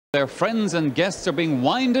Their friends and guests are being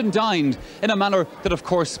wined and dined in a manner that of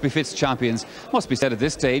course befits champions. Must be said at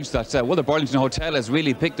this stage that the Burlington Hotel has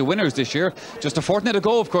really picked the winners this year. Just a fortnight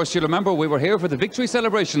ago, of course, you'll remember we were here for the victory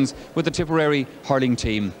celebrations with the Tipperary hurling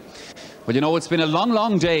team. Well, you know, it's been a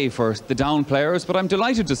long day for the Down players, but I'm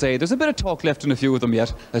delighted to say there's a bit of talk left in a few of them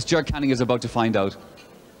yet, as Ger Canning is about to find out.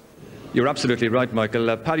 You're absolutely right,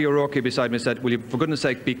 Michael. Paddy O'Rourke beside me said, will you, for goodness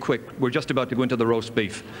sake, be quick. We're just about to go into the roast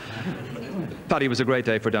beef. Paddy, it was a great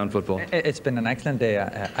day for Down football. It's been an excellent day.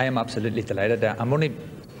 I am absolutely delighted. I'm only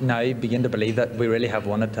now begin to believe that we really have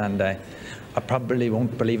won it, and I probably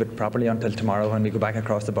won't believe it properly until tomorrow when we go back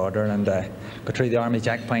across the border and go through the Army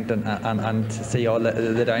checkpoint and see all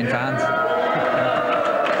the Down fans.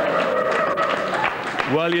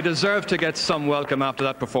 Well, you deserve to get some welcome after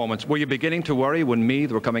that performance. Were you beginning to worry when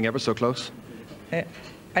Meath were coming ever so close?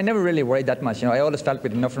 I never really worried that much. You know, I always felt we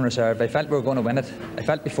had enough in reserve. I felt we were going to win it. I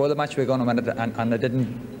felt before the match we were going to win it, and I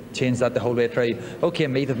didn't change that the whole way through. Okay,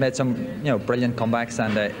 Meath have made some, brilliant comebacks,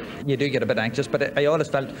 and you do get a bit anxious, but I always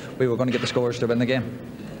felt we were going to get the scores to win the game.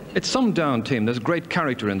 It's some Down team. There's great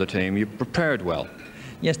character in the team. You prepared well.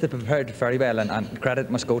 Yes, they prepared very well, and credit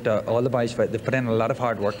must go to all the boys. They've put in a lot of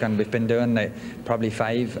hard work, and we've been doing probably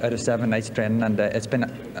 5 out of 7 nights training, and it's been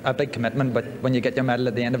a big commitment, but when you get your medal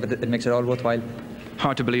at the end of it, it makes it all worthwhile.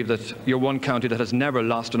 Hard to believe that you're one county that has never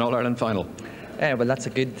lost an All-Ireland final. Well, that's a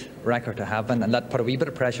good record to have, and that put a wee bit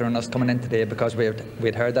of pressure on us coming in today, because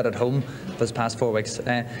we'd heard that at home for this past 4 weeks.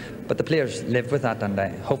 But the players live with that, and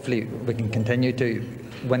hopefully we can continue to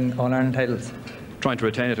win All-Ireland titles. Trying to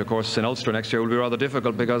retain it, of course, in Ulster next year will be rather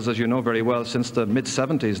difficult because, as you know very well, since the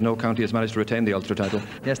mid-70s, no county has managed to retain the Ulster title.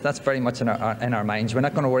 Yes, that's very much in our minds. We're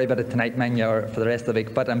not going to worry about it tonight, Mania, or for the rest of the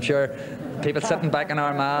week, but I'm sure people sitting back in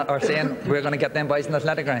Armagh are saying we're going to get them boys in the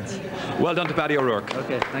athletic grounds. Well done to Paddy O'Rourke.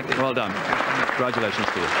 Okay, thank you. Well done. Congratulations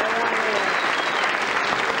to you.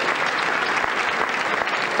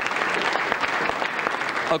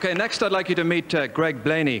 Okay, next I'd like you to meet Greg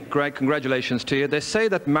Blaney. Greg, congratulations to you. They say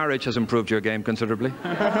that marriage has improved your game considerably.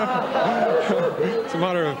 It's a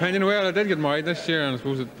matter of opinion. Well, I did get married this year, and I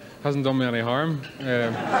suppose it hasn't done me any harm.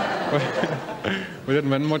 We didn't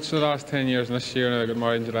win much in the last 10 years, and this year I got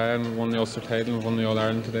married in July and won the Ulster title and won the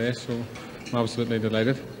All-Ireland today, so I'm absolutely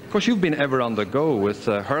delighted. Of course, you've been ever on the go with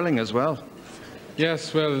hurling as well.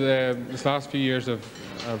 Yes, well, this last few years I've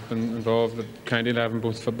been involved at county level,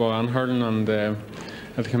 both football and hurling, and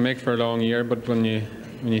it can make for a long year, but when you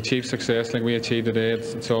achieve success like we achieved today,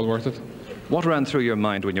 it's all worth it. What ran through your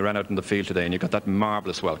mind when you ran out in the field today and you got that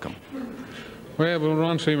marvellous welcome? Well, what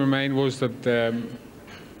ran through my mind was that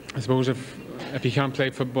I suppose if you can't play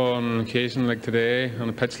football on an occasion like today, on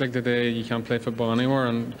a pitch like today, you can't play football anywhere.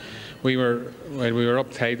 And we were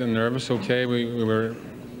uptight and nervous. Okay, we were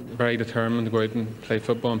very determined to go out and play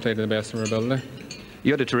football and play to the best of our ability.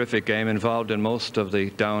 You had a terrific game, involved in most of the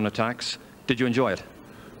Down attacks. Did you enjoy it?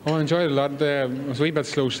 Oh, I enjoyed it a lot. It was a wee bit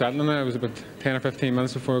slow settling there. It was about 10 or 15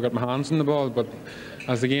 minutes before I got my hands on the ball, but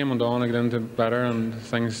as the game went on, I got into it better, and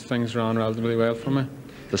things ran relatively well for me.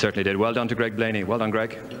 They certainly did. Well done to Greg Blaney. Well done,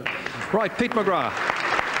 Greg. Right, Pete McGrath.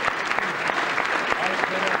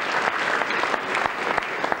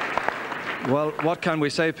 Well, what can we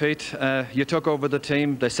say, Pete? You took over the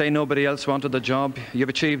team. They say nobody else wanted the job. You've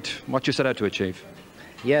achieved what you set out to achieve.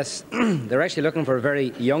 Yes, they're actually looking for a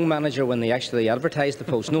very young manager when they actually advertised the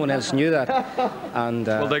post. No one else knew that. And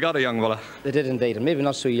well, they got a young fella. They did indeed, and maybe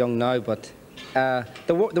not so young now, but there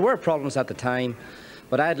were problems at the time.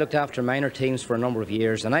 But I had looked after minor teams for a number of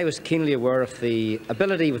years, and I was keenly aware of the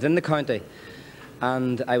ability within the county.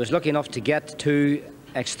 And I was lucky enough to get 2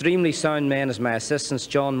 extremely sound men as my assistants,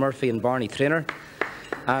 John Murphy and Barney Traynor.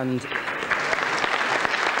 And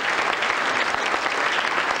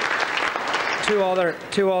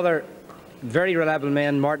two other very reliable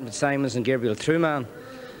men, Martin Fitzsimons and Gabriel Truman.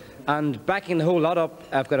 And backing the whole lot up,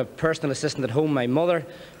 I've got a personal assistant at home, my mother,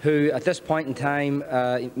 who at this point in time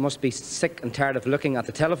must be sick and tired of looking at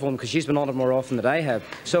the telephone because she's been on it more often than I have.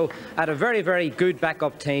 So I had a very, very good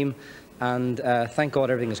backup team, and thank God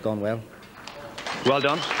everything has gone well. Well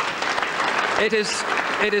done. It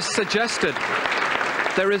is suggested,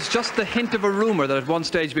 there is just the hint of a rumour that at one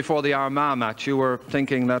stage before the Armagh match you were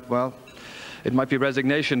thinking that, well, it might be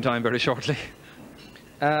resignation time very shortly.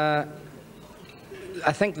 I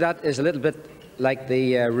think that is a little bit like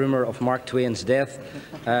the rumour of Mark Twain's death.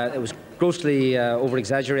 It was grossly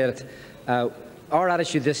over-exaggerated. Our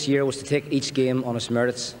attitude this year was to take each game on its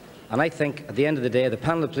merits, and I think at the end of the day the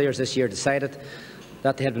panel of players this year decided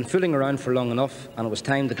that they had been fooling around for long enough, and it was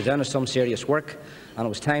time to go down to some serious work, and it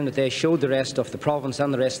was time that they showed the rest of the province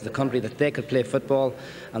and the rest of the country that they could play football,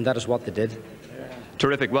 and that is what they did.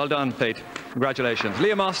 Terrific. Well done, Pete. Congratulations.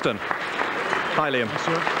 Liam Austin. Hi, Liam. Yes,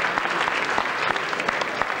 sir.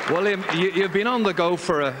 Well, Liam, you've been on the go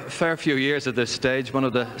for a fair few years at this stage, one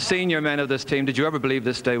of the senior men of this team. Did you ever believe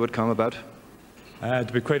this day would come about? To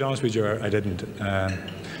be quite honest with you, I didn't.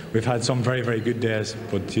 We've had some very, very good days,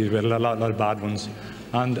 but we had a lot of bad ones.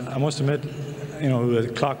 And I must admit, you know,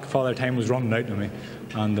 the clock, Father Time was running out on me.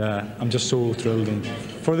 And I'm just so thrilled. And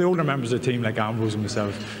for the older members of the team, like Ambrose and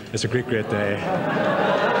myself, it's a great, great day.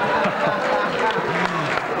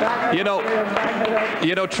 You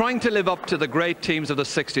know, trying to live up to the great teams of the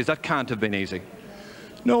 60s, that can't have been easy.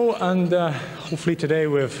 No, and hopefully today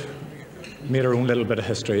we've made our own little bit of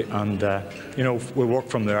history, and you know, we'll work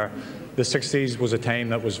from there. The 60s was a time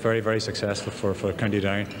that was very, very successful for County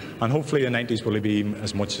Down, and hopefully the 90s will be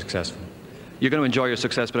as much successful. You're going to enjoy your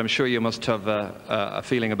success, but I'm sure you must have a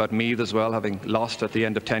feeling about Meath as well, having lost at the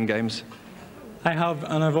end of 10 games. I have,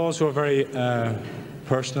 and I've also a very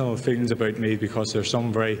personal feelings about Meath, because there's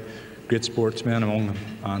some very great sportsmen among them,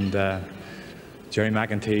 and Jerry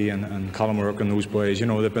McEntee and Colin Work and those boys, you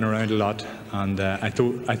know, they've been around a lot, and I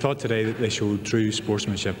thought today that they showed true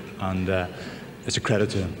sportsmanship, and it's a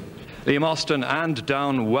credit to them. Liam Austin and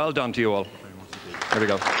Down, well done to you all. There we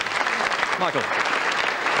go. Michael.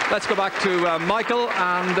 Let's go back to Michael,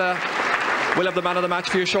 and we'll have the man of the match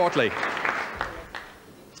for you shortly.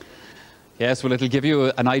 Yes, well, it'll give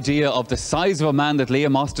you an idea of the size of a man that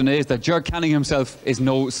Liam Austin is, that Ger Canning himself is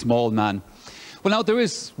no small man. Well, now, there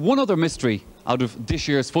is one other mystery out of this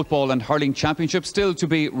year's Football and Hurling Championship still to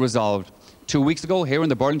be resolved. 2 weeks ago, here in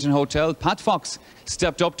the Burlington Hotel, Pat Fox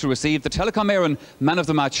stepped up to receive the Telecom Éireann Man of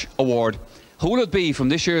the Match award. Who will it be from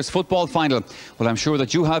this year's football final? Well, I'm sure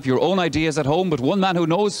that you have your own ideas at home, but one man who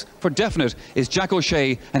knows for definite is Jack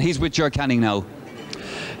O'Shea, and he's with Ger Canning now.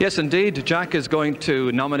 Yes, indeed. Jack is going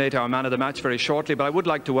to nominate our man of the match very shortly, but I would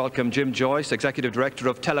like to welcome Jim Joyce, Executive Director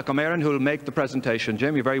of Telecom Éireann, who will make the presentation.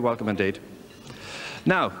 Jim, you're very welcome indeed.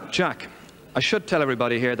 Now, Jack, I should tell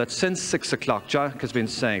everybody here that since 6 o'clock, Jack has been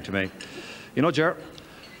saying to me, you know, Ger,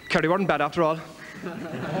 Kerry weren't bad after all.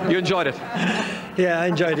 You enjoyed it? Yeah, I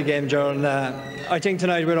enjoyed the game, Joe. And I think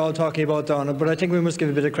tonight we're all talking about Down, but I think we must give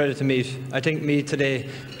a bit of credit to Meath. I think Meath today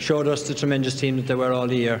showed us the tremendous team that they were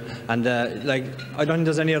all year. And like, I don't think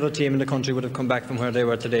there's any other team in the country would have come back from where they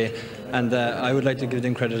were today. And I would like to give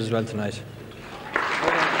them credit as well tonight.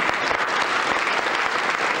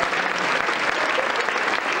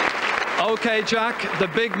 OK, Jack, the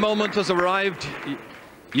big moment has arrived.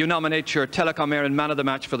 You nominate your Telecom Éireann Man of the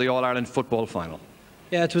Match for the All-Ireland football final.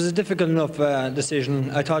 Yeah, it was a difficult enough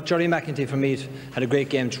decision. I thought Jerry McEntee for Meath had a great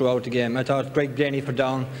game throughout the game. I thought Greg Blaney for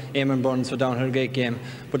Down, Eamon Burns for Down had a great game.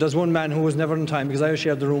 But there's one man who was never in time, because I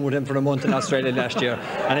shared the room with him for a month in Australia last year,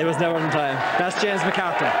 and he was never in time. That's James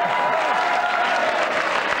McCarthy.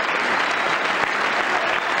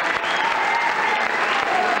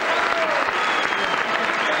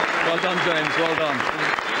 Well done, James, well done.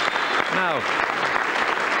 Now,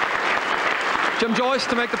 Jim Joyce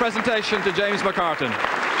to make the presentation to James McCartan.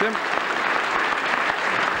 Jim.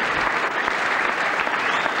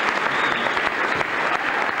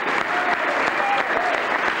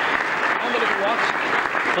 On the little watch.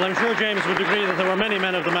 Well, I'm sure James would agree that there were many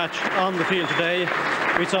men of the match on the field today.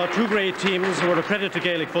 We saw two great teams who were a credit to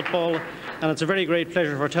Gaelic football, and it's a very great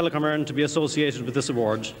pleasure for Telecom Éireann to be associated with this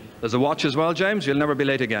award. There's a watch as well, James. You'll never be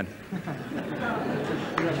late again.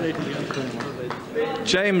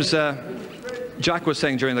 James, Jack was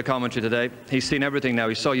saying during the commentary today, he's seen everything now.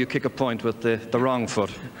 He saw you kick a point with the wrong foot.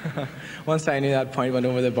 Once I knew that point went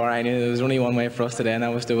over the bar, I knew there was only one way for us today, and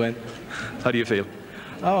that was to win. How do you feel?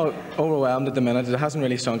 Oh, overwhelmed at the minute. It hasn't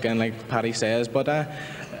really sunk in, like Paddy says, but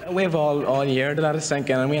we've all year to let it sink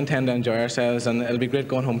in, and we intend to enjoy ourselves, and it'll be great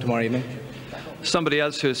going home tomorrow evening. Somebody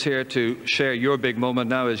else who's here to share your big moment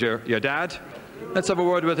now is your dad. Let's have a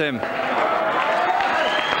word with him.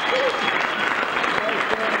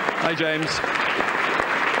 Hi, James.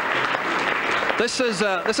 This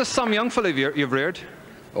is some young fella you've reared.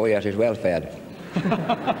 Oh yes, he's well fed.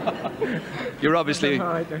 You're obviously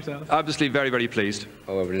very, very pleased.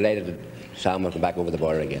 Oh, we're delighted that Sam will come back over the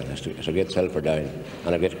border again. It's a great thrill for Down,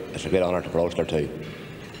 and it's a great honour for Ulster too.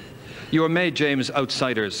 You were made, James,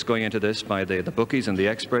 outsiders going into this by the bookies and the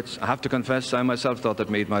experts. I have to confess, I myself thought that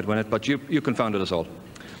Meath might win it, but you confounded us all.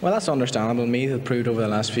 Well, that's understandable. Meath have proved over the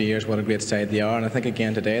last few years what a great side they are, and I think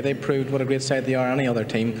again today they proved what a great side they are. Any other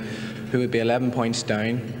team who would be 11 points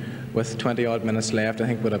down with 20 odd minutes left, I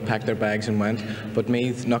think would have packed their bags and went. But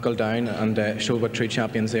Meath knuckled down and showed what true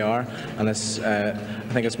champions they are, and I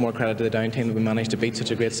think it's more credit to the Down team that we managed to beat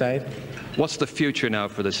such a great side. What's the future now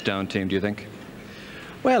for this Down team, do you think?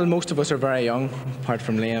 Well, most of us are very young, apart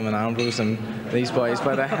from Liam and Ambrose and these boys,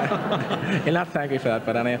 but you'll not thank me for that,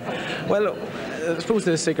 but anyway. Well, I suppose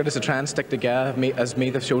the secret is to try and stick together, as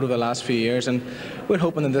Meath have showed over the last few years, and we're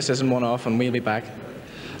hoping that this isn't one-off and we'll be back.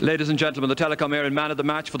 Ladies and gentlemen, the Telecom Éireann man of the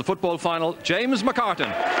match for the football final, James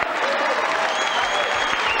McCartan.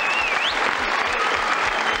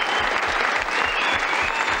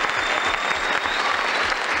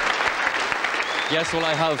 Yes, well,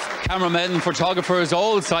 I have cameramen, photographers,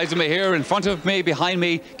 all sides of me here, in front of me, behind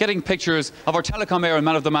me, getting pictures of our Telecom Éireann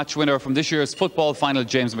Man of the Match winner from this year's football final,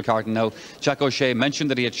 James McCartan. Now, Jack O'Shea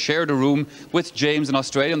mentioned that he had shared a room with James in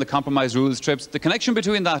Australia on the compromise rules trips. The connection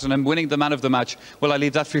between that and him winning the Man of the Match, well, I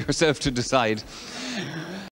leave that for yourself to decide.